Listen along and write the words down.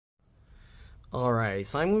Alright,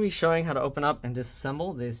 so I'm going to be showing how to open up and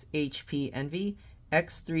disassemble this HP Envy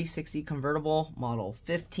x360 Convertible Model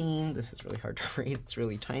 15. This is really hard to read, it's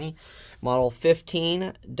really tiny. Model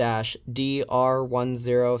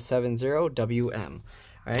 15-dr1070wm.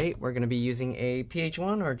 Alright, we're going to be using a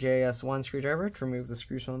PH1 or JS1 screwdriver to remove the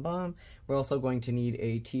screws from the bottom. We're also going to need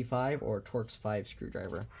a T5 or Torx 5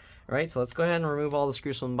 screwdriver. Alright, so let's go ahead and remove all the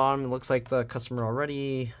screws from the bottom. It looks like the customer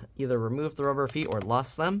already either removed the rubber feet or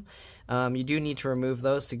lost them. You do need to remove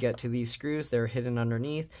those to get to these screws. They're hidden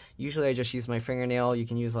underneath. Usually I just use my fingernail. You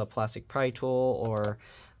can use a plastic pry tool or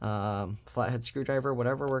flathead screwdriver,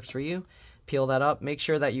 whatever works for you. Peel that up. Make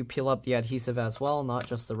sure that you peel up the adhesive as well, not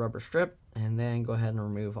just the rubber strip, and then go ahead and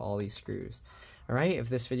remove all these screws. Alright, if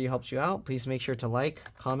this video helps you out, please make sure to like,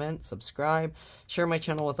 comment, subscribe, share my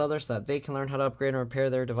channel with others so that they can learn how to upgrade and repair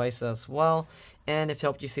their devices as well. And if it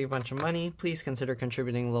helped you save a bunch of money, please consider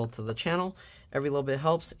contributing a little to the channel. Every little bit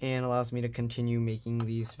helps and allows me to continue making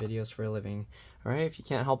these videos for a living. Alright, if you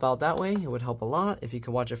can't help out that way, it would help a lot if you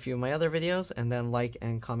could watch a few of my other videos and then like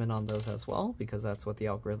and comment on those as well, because that's what the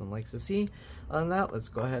algorithm likes to see. Other than that, let's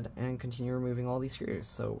go ahead and continue removing all these screws.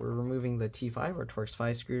 So we're removing the T5 or Torx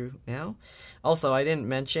 5 screw now. Also, I didn't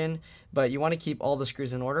mention, but you want to keep all the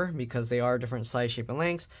screws in order because they are different size, shape, and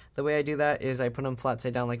lengths. The way I do that is I put them flat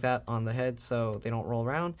side down like that on the head so they don't roll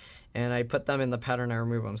around, and I put them in the pattern I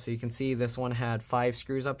remove them. So you can see this one had 5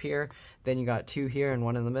 screws up here, then you got 2 here and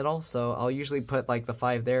 1 in the middle. So I'll usually put like the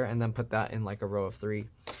 5 there and then put that in like a row of 3.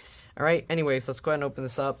 Alright, anyways, let's go ahead and open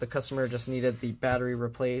this up. The customer just needed the battery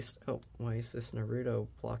replaced. Oh, why is this Naruto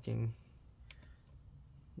blocking?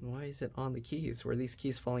 Why is it on the keys? Were these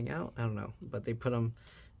keys falling out? I don't know, but they put them,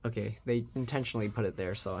 okay, they intentionally put it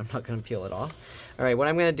there, so I'm not going to peel it off. Alright, what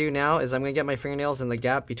I'm going to do now is I'm going to get my fingernails in the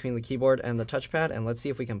gap between the keyboard and the touchpad, and let's see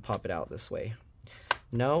if we can pop it out this way.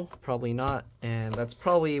 No, probably not, and that's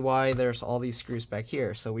probably why there's all these screws back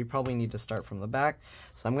here, so we probably need to start from the back.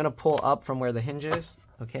 So I'm going to pull up from where the hinge is,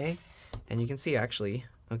 okay, and you can see actually,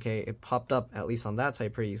 okay, it popped up at least on that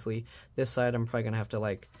side pretty easily. This side I'm probably going to have to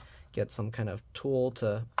like get some kind of tool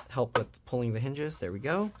to help with pulling the hinges. There we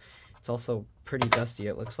go. It's also pretty dusty,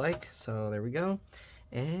 it looks like, so there we go.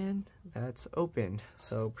 And that's open,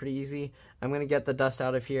 so pretty easy. I'm going to get the dust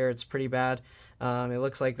out of here. It's pretty bad. It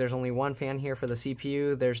looks like there's only one fan here for the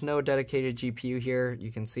CPU. There's no dedicated GPU here.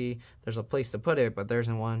 You can see there's a place to put it, but there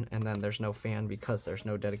isn't one, and then there's no fan because there's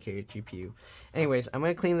no dedicated GPU. Anyways, I'm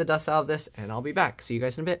going to clean the dust out of this, and I'll be back. See you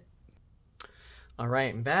guys in a bit.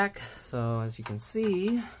 Alright, I'm back. So as you can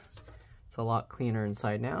see, it's a lot cleaner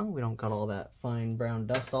inside now. We don't got all that fine brown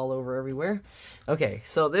dust all over everywhere. Okay,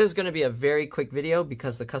 so this is going to be a very quick video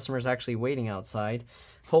because the customer is actually waiting outside.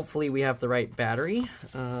 Hopefully we have the right battery.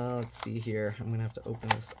 Let's see here. I'm going to have to open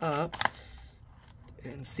this up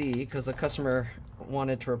and see because the customer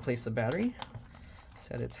wanted to replace the battery.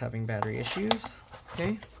 Said it's having battery issues.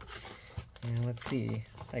 Okay, and let's see.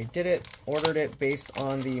 I ordered it based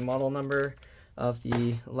on the model number of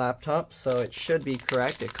the laptop, so it should be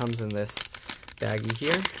correct. It comes in this baggie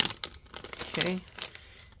here. Okay,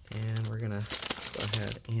 and we're gonna go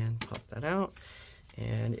ahead and pop that out,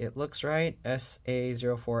 and it looks right.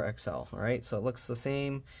 SA04XL. All right, so it looks the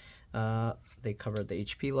same. They covered the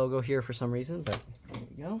HP logo here for some reason, but there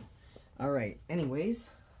we go. All right, anyways,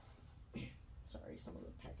 sorry, some of the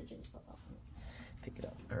packaging fell off. Pick it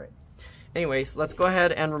up. All right, anyways, let's go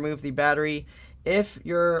ahead and remove the battery. If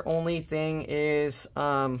your only thing is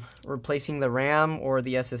replacing the RAM or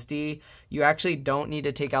the SSD, you actually don't need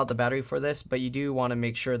to take out the battery for this, but you do want to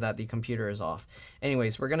make sure that the computer is off.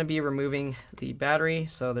 Anyways, we're going to be removing the battery,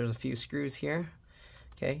 so there's a few screws here.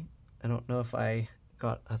 Okay, I don't know if I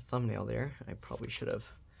got a thumbnail there. I probably should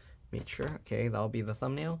have made sure. Okay, that'll be the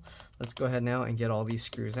thumbnail. Let's go ahead now and get all these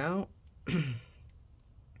screws out.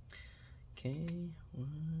 Okay,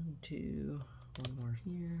 1, 2, one more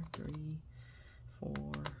here, 3, 4,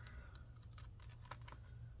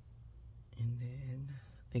 and then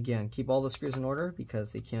again keep all the screws in order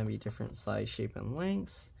because they can be different size, shape, and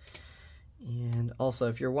lengths. And also,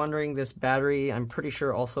 if you're wondering, this battery I'm pretty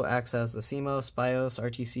sure also acts as the CMOS, BIOS,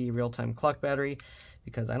 RTC real-time clock battery,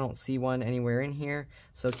 because I don't see one anywhere in here.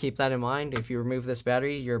 So keep that in mind. If you remove this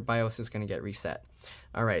battery, your BIOS is going to get reset.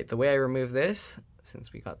 Alright, the way I remove this,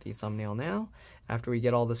 since we got the thumbnail now, after we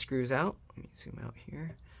get all the screws out, let me zoom out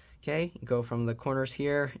here. Okay, go from the corners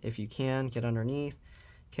here, if you can, get underneath,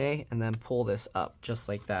 okay, and then pull this up, just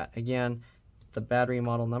like that. Again, the battery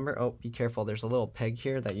model number, oh, be careful, there's a little peg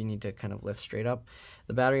here that you need to kind of lift straight up.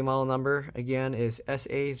 The battery model number, again, is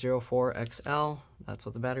SA04XL. That's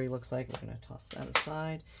what the battery looks like. We're going to toss that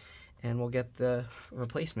aside, and we'll get the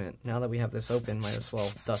replacement. Now that we have this open, might as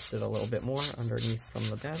well dust it a little bit more underneath from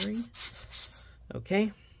the battery.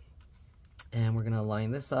 Okay, and we're gonna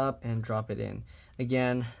line this up and drop it in.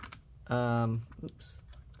 Again, oops,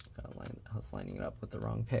 I was lining it up with the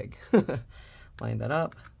wrong peg. Line that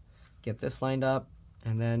up, get this lined up,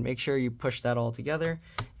 and then make sure you push that all together,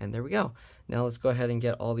 and there we go. Now let's go ahead and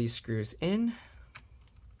get all these screws in.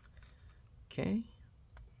 Okay.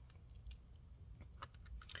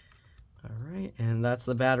 All right, and that's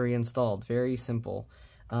the battery installed. Very simple.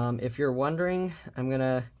 If you're wondering, I'm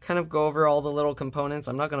gonna kind of go over all the little components.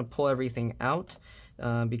 I'm not gonna pull everything out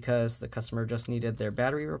because the customer just needed their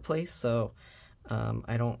battery replaced, so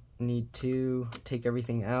I don't need to take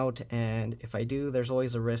everything out, and if I do, there's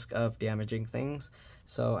always a risk of damaging things,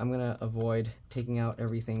 so I'm gonna avoid taking out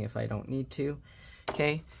everything if I don't need to.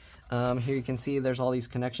 Okay, here you can see there's all these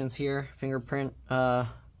connections here. Fingerprint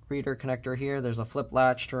reader connector here. There's a flip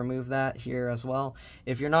latch to remove that here as well.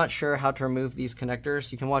 If you're not sure how to remove these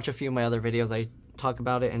connectors, you can watch a few of my other videos. I talk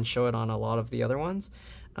about it and show it on a lot of the other ones.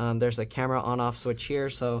 There's a camera on-off switch here,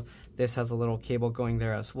 so this has a little cable going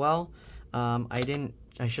there as well.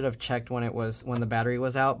 I should have checked when the battery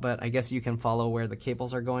was out, but I guess you can follow where the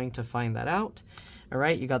cables are going to find that out. All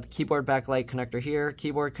right, you got the keyboard backlight connector here,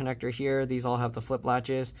 keyboard connector here. These all have the flip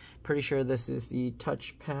latches. Pretty sure this is the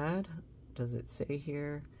touchpad. Does it say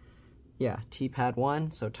here? Yeah, T-pad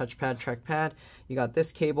 1, so touchpad, trackpad. You got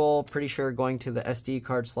this cable, pretty sure going to the SD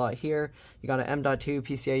card slot here. You got an M.2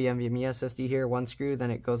 PCIe NVMe SSD here, one screw,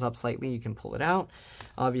 then it goes up slightly, you can pull it out.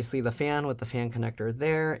 Obviously the fan with the fan connector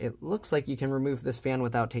there. It looks like you can remove this fan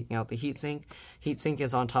without taking out the heatsink. Heatsink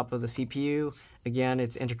is on top of the CPU. Again,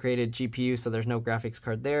 it's integrated GPU, so there's no graphics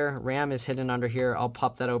card there. RAM is hidden under here. I'll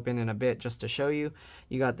pop that open in a bit just to show you.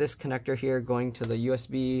 You got this connector here going to the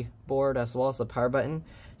USB board as well as the power button.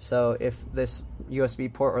 So if this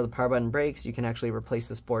USB port or the power button breaks, you can actually replace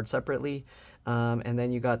this board separately. And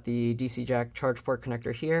then you got the DC jack charge port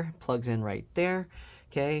connector here, plugs in right there.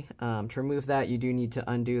 Okay, to remove that, you do need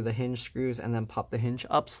to undo the hinge screws and then pop the hinge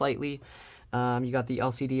up slightly. You got the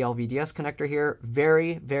LCD LVDS connector here.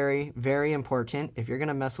 Very, very, very important. If you're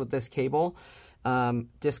gonna mess with this cable,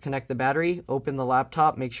 disconnect the battery, open the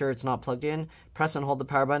laptop, make sure it's not plugged in, press and hold the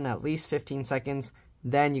power button at least 15 seconds,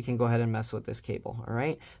 then you can go ahead and mess with this cable, all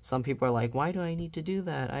right? Some people are like, why do I need to do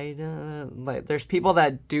that? There's people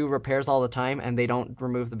that do repairs all the time and they don't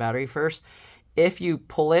remove the battery first. If you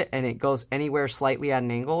pull it and it goes anywhere slightly at an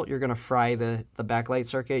angle, you're gonna fry the backlight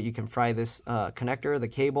circuit. You can fry this connector, the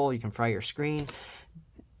cable, you can fry your screen.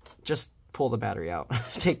 Just pull the battery out.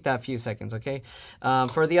 Take that few seconds, okay?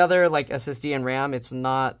 For the other, like SSD and RAM, it's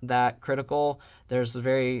not that critical. There's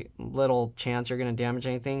very little chance you're gonna damage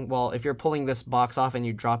anything. Well, if you're pulling this box off and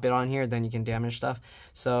you drop it on here, then you can damage stuff.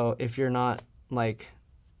 So if you're not,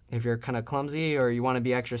 if you're kind of clumsy or you wanna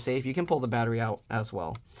be extra safe, you can pull the battery out as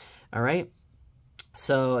well, all right?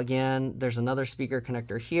 So again, there's another speaker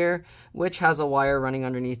connector here, which has a wire running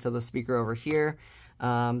underneath to the speaker over here.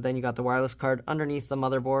 Then you got the wireless card underneath the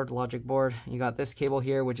motherboard, logic board. You got this cable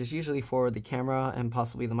here, which is usually for the camera and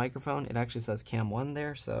possibly the microphone. It actually says cam 1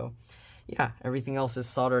 there, so yeah, everything else is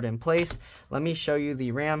soldered in place. Let me show you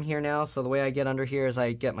the RAM here now. So the way I get under here is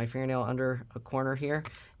I get my fingernail under a corner here.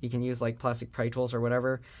 You can use like plastic pry tools or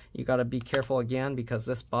whatever. You gotta be careful again because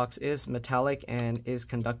this box is metallic and is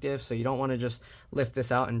conductive, so you don't wanna just lift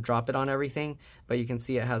this out and drop it on everything, but you can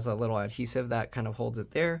see it has a little adhesive that kind of holds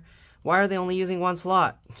it there. Why are they only using one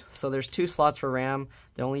slot? So there's 2 slots for RAM,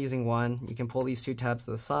 they're only using 1. You can pull these 2 tabs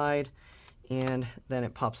to the side, and then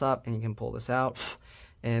it pops up and you can pull this out.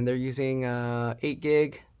 And they're using 8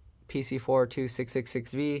 gig PC4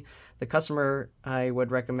 2666V. The customer, I would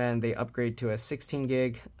recommend they upgrade to a 16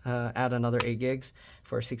 gig, add another 8 gigs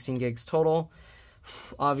for 16 gigs total.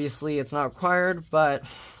 Obviously it's not required, but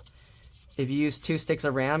if you use 2 sticks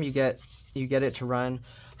of RAM, you get it to run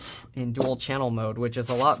in dual channel mode, which is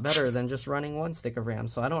a lot better than just running 1 stick of RAM.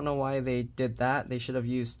 So I don't know why they did that. They should have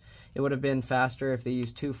used, it would have been faster if they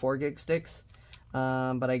used 2 4 gig sticks.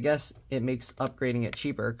 But I guess it makes upgrading it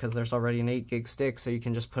cheaper because there's already an 8 gig stick, so you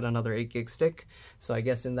can just put another 8 gig stick. So I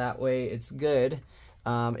guess in that way it's good.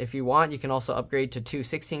 If you want, you can also upgrade to 2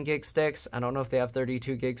 16 gig sticks. I don't know if they have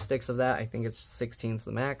 32 gig sticks of that. I think it's 16 is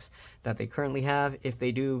the max that they currently have. If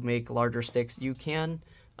they do make larger sticks, you can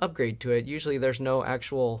upgrade to it. Usually there's no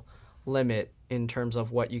actual limit in terms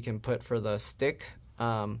of what you can put for the stick.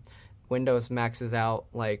 Windows maxes out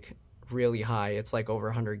like really high. It's like over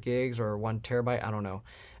 100 gigs or 1 terabyte. I don't know.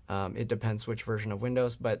 It depends which version of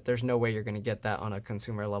Windows, but there's no way you're going to get that on a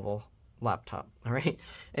consumer level laptop. All right.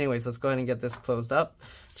 Anyways, let's go ahead and get this closed up.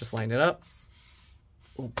 Just line it up.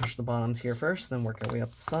 We'll push the bottoms here first, then work our way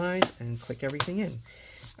up the sides and click everything in.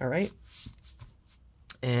 All right.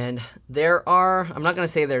 And there are, I'm not going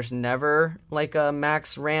to say there's never like a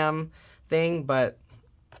max RAM thing, but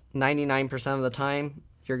 99% of the time,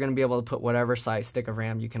 you're going to be able to put whatever size stick of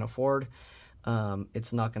RAM you can afford.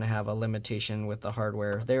 It's not going to have a limitation with the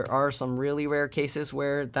hardware. There are some really rare cases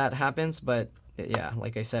where that happens, but yeah,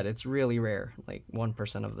 like I said, it's really rare, like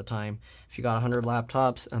 1% of the time. If you got 100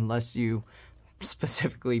 laptops, unless you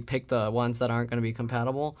specifically pick the ones that aren't going to be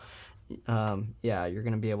compatible, yeah, you're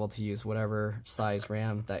going to be able to use whatever size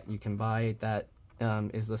RAM that you can buy that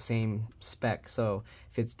is the same spec. So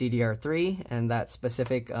if it's DDR3 and that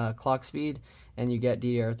specific clock speed, and you get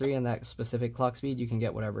DDR3 and that specific clock speed, you can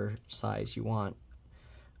get whatever size you want.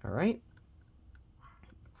 All right.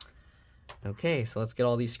 Okay, so let's get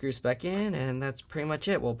all these screws back in, and that's pretty much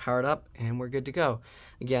it. We'll power it up and we're good to go.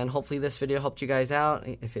 Again, hopefully this video helped you guys out.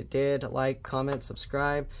 If it did, like, comment,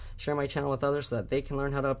 subscribe, share my channel with others so that they can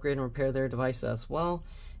learn how to upgrade and repair their devices as well.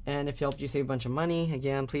 And if it helped you save a bunch of money,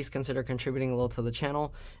 again, please consider contributing a little to the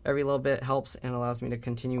channel. Every little bit helps and allows me to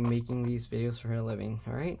continue making these videos for a living.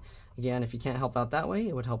 All right. Again, if you can't help out that way,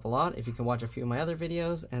 it would help a lot if you can watch a few of my other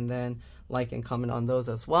videos and then like and comment on those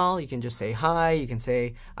as well. You can just say hi, you can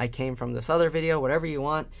say I came from this other video, whatever you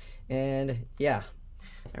want. And yeah.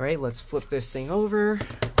 All right, let's flip this thing over,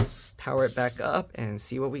 power it back up, and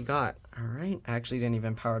see what we got. All right, I actually didn't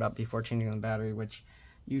even power it up before changing the battery, which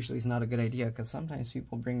usually is not a good idea because sometimes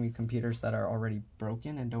people bring me computers that are already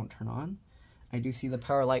broken and don't turn on. I do see the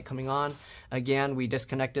power light coming on. Again, we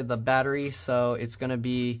disconnected the battery, so it's going to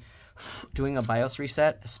be doing a BIOS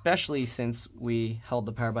reset, especially since we held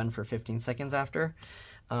the power button for 15 seconds after.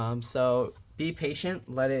 So be patient,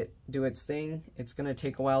 let it do its thing. It's going to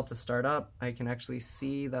take a while to start up. I can actually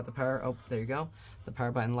see that the power, oh, there you go. The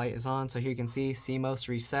power button light is on. So here you can see CMOS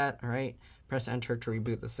reset. All right, press enter to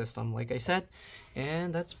reboot the system, like I said.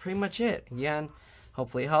 And that's pretty much it. Again,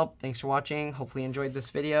 hopefully it helped. Thanks for watching. Hopefully you enjoyed this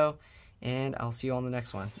video. And I'll see you on the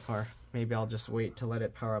next one. Or maybe I'll just wait to let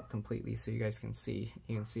it power up completely so you guys can see.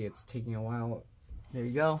 You can see it's taking a while. There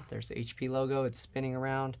you go. There's the HP logo. It's spinning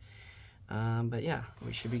around. But yeah,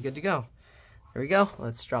 we should be good to go. There we go.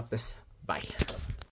 Let's drop this. Bye.